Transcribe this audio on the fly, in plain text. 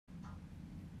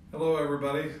Hello,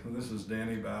 everybody. This is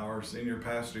Danny Bauer, Senior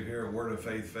Pastor here at Word of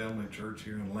Faith Family Church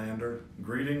here in Lander.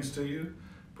 Greetings to you.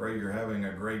 Pray you're having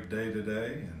a great day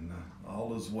today and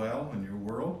all is well in your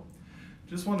world.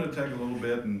 Just wanted to take a little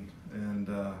bit and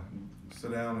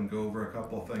sit down and go over a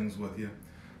couple of things with you.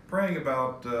 Praying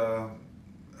about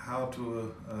how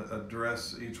to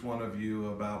address each one of you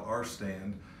about our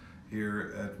stand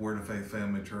here at Word of Faith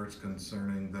Family Church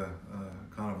concerning the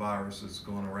coronavirus that's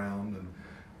going around and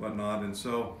whatnot. And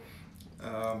so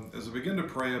as I begin to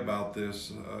pray about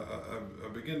this,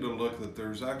 I begin to look that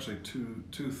there's actually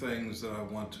two things that I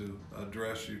want to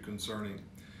address you concerning.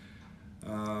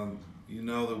 You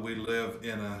know that we live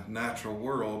in a natural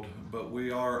world, but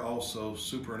we are also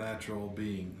supernatural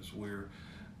beings.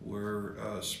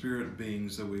 We're spirit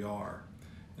beings that we are.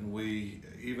 And we,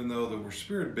 even though that we're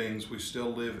spirit beings, we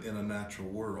still live in a natural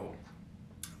world.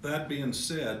 That being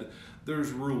said,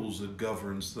 there's rules that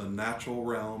governs the natural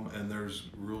realm and there's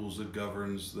rules that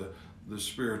governs the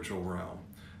spiritual realm.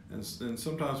 And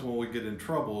sometimes when we get in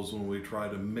trouble is when we try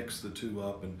to mix the two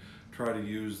up and try to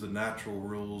use the natural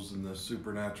rules in the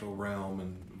supernatural realm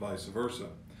and vice versa.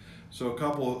 So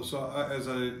as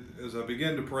I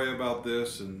begin to pray about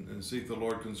this and seek the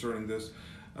Lord concerning this,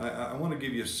 I want to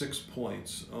give you 6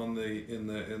 points on in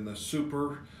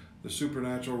the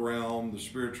supernatural realm, the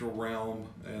spiritual realm,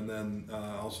 and then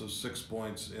also 6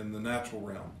 points in the natural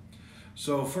realm.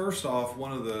 So first off,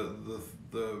 one of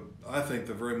I think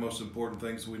the very most important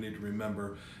things we need to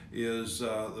remember is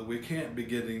that we can't be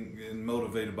getting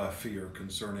motivated by fear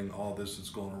concerning all this that's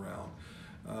going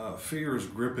around. Fear is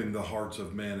gripping the hearts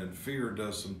of men, and fear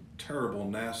does some terrible,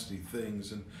 nasty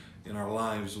things in our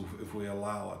lives if we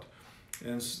allow it.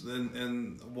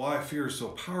 And why fear is so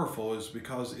powerful is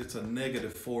because it's a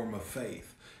negative form of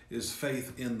faith, is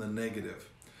faith in the negative.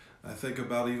 I think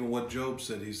about even what Job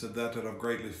said. He said, that I've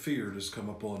greatly feared has come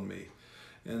upon me.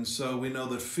 And so we know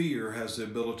that fear has the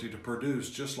ability to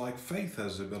produce, just like faith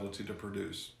has the ability to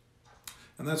produce.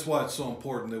 And that's why it's so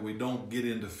important that we don't get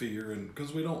into fear, and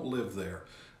because we don't live there,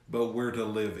 but we're to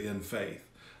live in faith.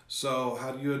 So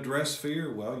how do you address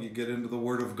fear? Well, you get into the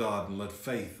Word of God and let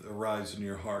faith arise in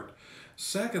your heart.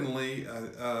 Secondly,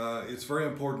 it's very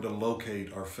important to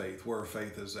locate our faith, where our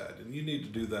faith is at. And you need to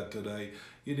do that today.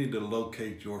 You need to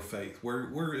locate your faith.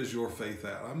 Where is your faith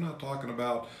at? I'm not talking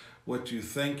about what you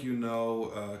think you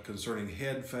know concerning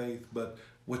head faith, but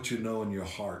what you know in your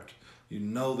heart. You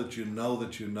know that you know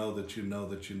that you know that you know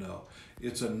that you know.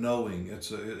 It's a knowing.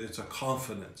 It's a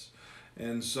confidence.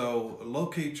 And so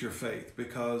locate your faith,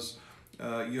 because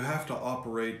you have to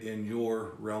operate in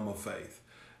your realm of faith.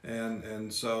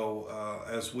 And so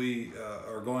as we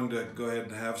are going to go ahead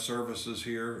and have services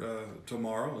here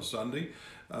tomorrow, on Sunday,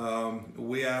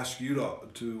 we ask you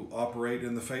to operate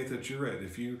in the faith that you're at.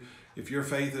 If your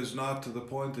faith is not to the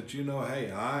point that you know,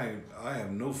 hey, I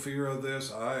have no fear of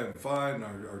this, I am fine,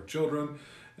 our children,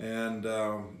 and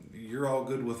you're all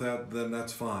good with that, then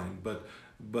that's fine. But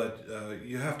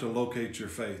you have to locate your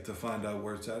faith to find out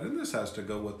where it's at. And this has to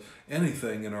go with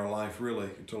anything in our life, really,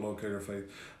 to locate our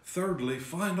faith. Thirdly,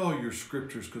 find all your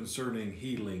scriptures concerning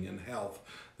healing and health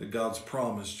that God's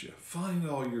promised you. Find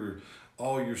all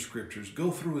your scriptures. Go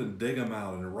through and dig them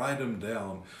out and write them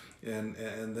down, and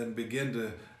then begin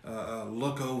to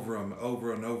look over them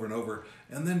over and over and over,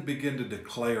 and then begin to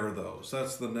declare those.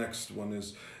 That's the next one.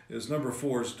 Is number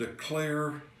 4 is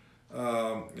declare.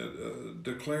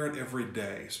 Declare it every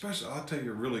day. Especially, I'll tell you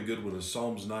a really good one is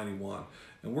Psalms 91,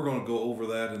 and we're going to go over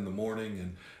that in the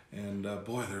morning. And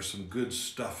boy, there's some good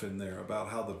stuff in there about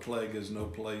how the plague is no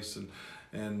place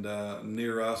and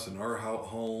near us in our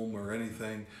home or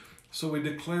anything. So we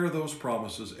declare those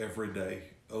promises every day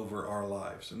over our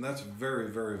lives, and that's very,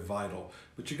 very vital.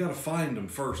 But you got to find them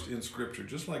first in Scripture,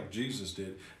 just like Jesus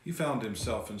did. He found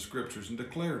himself in Scriptures and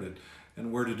declared it.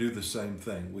 And we're to do the same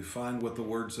thing. We find what the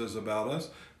Word says about us,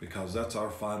 because that's our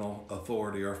final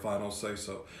authority, our final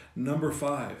say-so. Number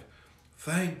 5,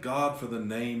 thank God for the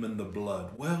name and the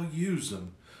blood. Well, use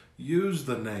them. Use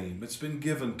the name. It's been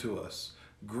given to us.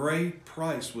 Great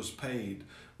price was paid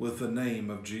with the name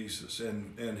of Jesus,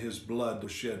 and his blood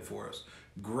was shed for us.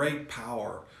 Great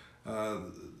power.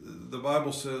 The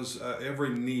Bible says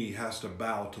every knee has to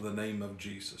bow to the name of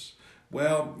Jesus.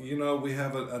 Well, you know, we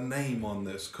have a name on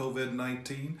this,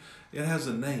 COVID-19. It has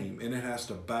a name, and it has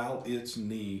to bow its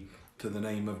knee to the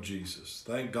name of Jesus.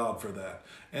 Thank God for that.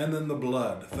 And then the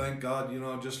blood. Thank God, you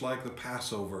know, just like the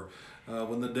Passover,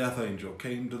 when the death angel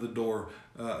came to the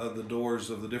doors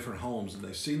of the different homes, and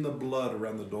they seen the blood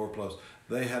around the doorpost,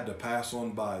 they had to pass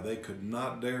on by. They could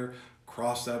not dare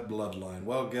cross that bloodline.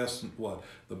 Well, guess what?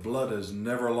 The blood has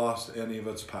never lost any of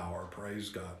its power. Praise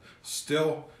God.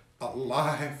 Still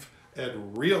alive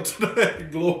and real today.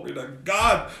 Glory to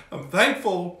God. I'm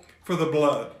thankful for the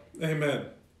blood. Amen.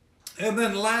 And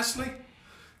then lastly,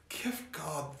 give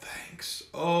God thanks.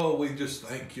 Oh, we just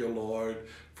thank you, Lord,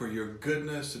 for your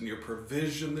goodness and your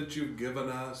provision that you've given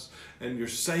us and your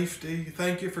safety.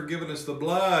 Thank you for giving us the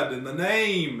blood and the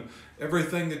name,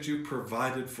 everything that you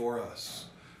provided for us.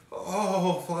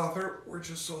 Oh, Father, we're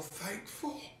just so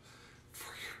thankful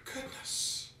for your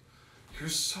goodness. You're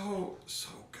so, so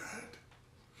good.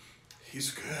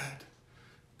 He's good.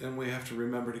 And we have to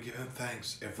remember to give him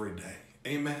thanks every day.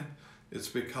 Amen. It's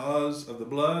because of the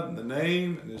blood and the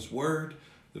name and his word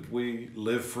that we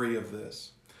live free of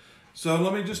this. So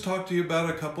let me just talk to you about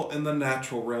a couple in the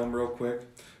natural realm real quick.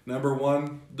 Number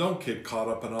one, don't get caught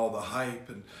up in all the hype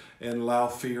and allow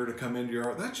fear to come into your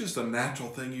heart. That's just a natural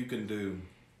thing you can do.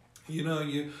 You know,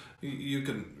 you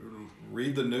can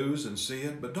read the news and see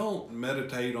it, but don't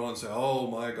meditate on it and say, oh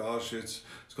my gosh, it's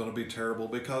going to be terrible,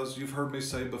 because you've heard me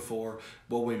say before,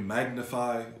 what we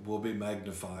magnify will be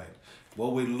magnified.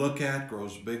 What we look at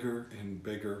grows bigger and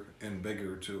bigger and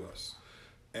bigger to us.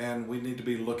 And we need to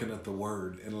be looking at the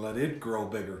word and let it grow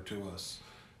bigger to us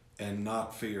and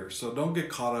not fear. So don't get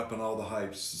caught up in all the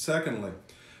hypes. Secondly,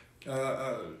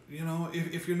 you know,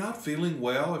 if you're not feeling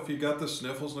well, if you got the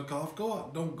sniffles and the cough, go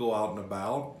out. Don't go out and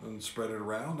about and spread it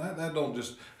around. That don't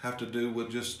just have to do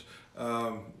with just,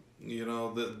 you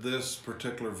know, this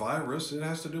particular virus. It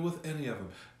has to do with any of them.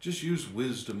 Just use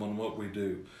wisdom on what we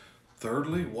do.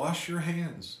 Thirdly, wash your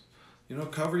hands. You know,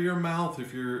 cover your mouth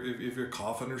if you're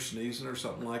coughing or sneezing or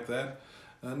something like that.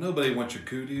 Nobody wants your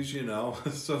cooties, you know.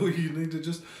 So you need to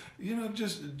just, you know,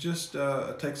 just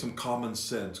take some common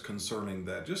sense concerning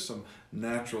that. Just some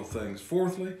natural things.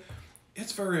 Fourthly,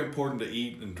 it's very important to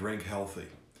eat and drink healthy.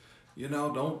 You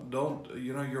know, don't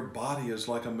you know, your body is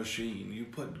like a machine. You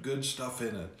put good stuff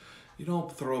in it. You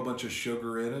don't throw a bunch of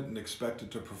sugar in it and expect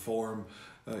it to perform,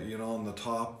 you know, on the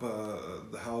top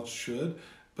how it should.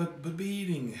 But be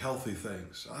eating healthy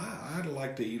things. I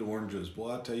like to eat oranges.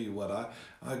 Boy, I tell you what,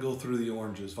 I go through the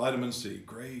oranges. Vitamin C,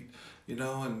 great. You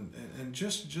know, and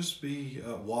just be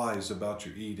wise about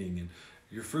your eating and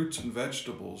your fruits and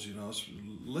vegetables. You know,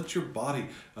 let your body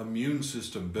immune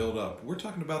system build up. We're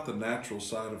talking about the natural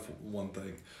side of one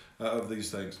thing, of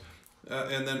these things.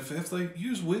 And then fifthly,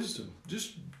 use wisdom.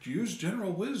 Just use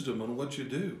general wisdom on what you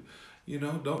do. You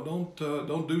know,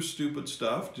 don't do stupid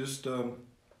stuff. Just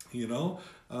you know,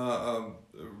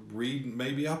 read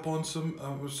maybe up on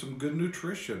some good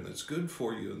nutrition that's good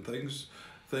for you and things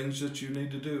that you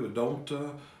need to do. And don't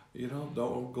you know,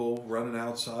 don't go running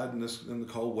outside in the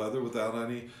cold weather without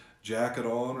any jacket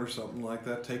on or something like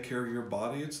that. Take care of your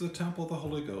body. It's the temple of the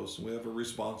Holy Ghost. We have a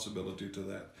responsibility to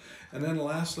that. And then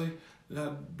lastly,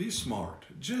 be smart.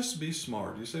 Just be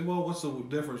smart. You say, well, what's the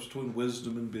difference between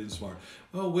wisdom and being smart?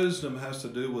 Well, wisdom has to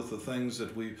do with the things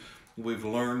that we've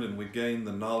learned and we gain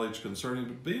the knowledge concerning.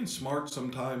 But being smart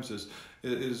sometimes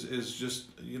is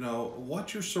just, you know,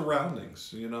 watch your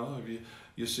surroundings. You know, if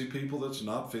you see people that's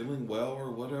not feeling well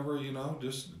or whatever, you know,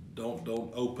 just don't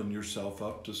open yourself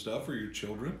up to stuff, or your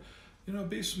children. You know,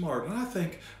 be smart. And I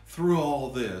think through all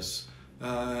this,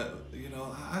 you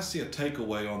know, I see a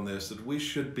takeaway on this, that we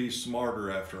should be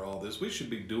smarter after all this. We should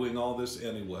be doing all this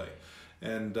anyway.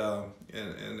 And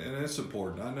it's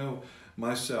important. I know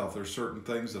myself, there's certain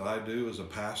things that I do as a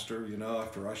pastor, you know,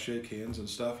 after I shake hands and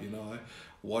stuff, you know, I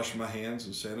wash my hands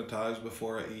and sanitize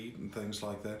before I eat and things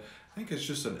like that. I think it's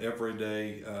just an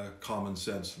everyday common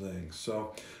sense thing.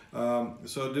 So I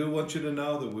do want you to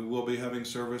know that we will be having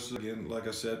services again, like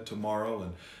I said,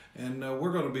 tomorrow, and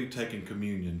we're going to be taking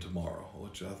communion tomorrow,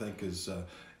 which I think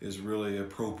is really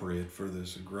appropriate for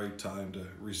this, a great time to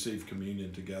receive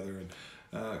communion together,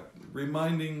 and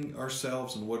reminding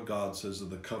ourselves and what God says of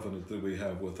the covenant that we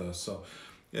have with us. So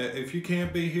if you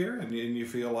can't be here and you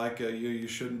feel like you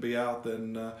shouldn't be out,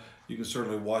 then you can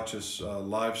certainly watch us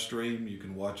live stream. You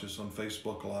can watch us on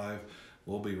Facebook Live.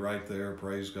 We'll be right there,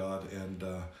 praise God. And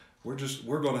we're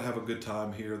going to have a good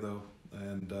time here, though.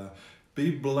 And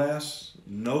be blessed,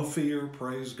 no fear,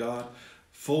 praise God.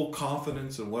 Full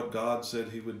confidence in what God said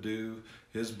he would do.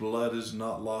 His blood has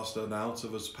not lost an ounce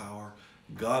of its power.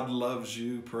 God loves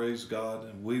you, praise God,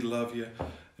 and we love you.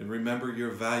 And remember, you're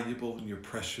valuable and you're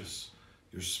precious.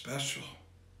 You're special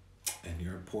and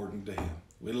you're important to him.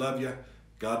 We love you.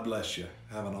 God bless you.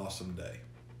 Have an awesome day.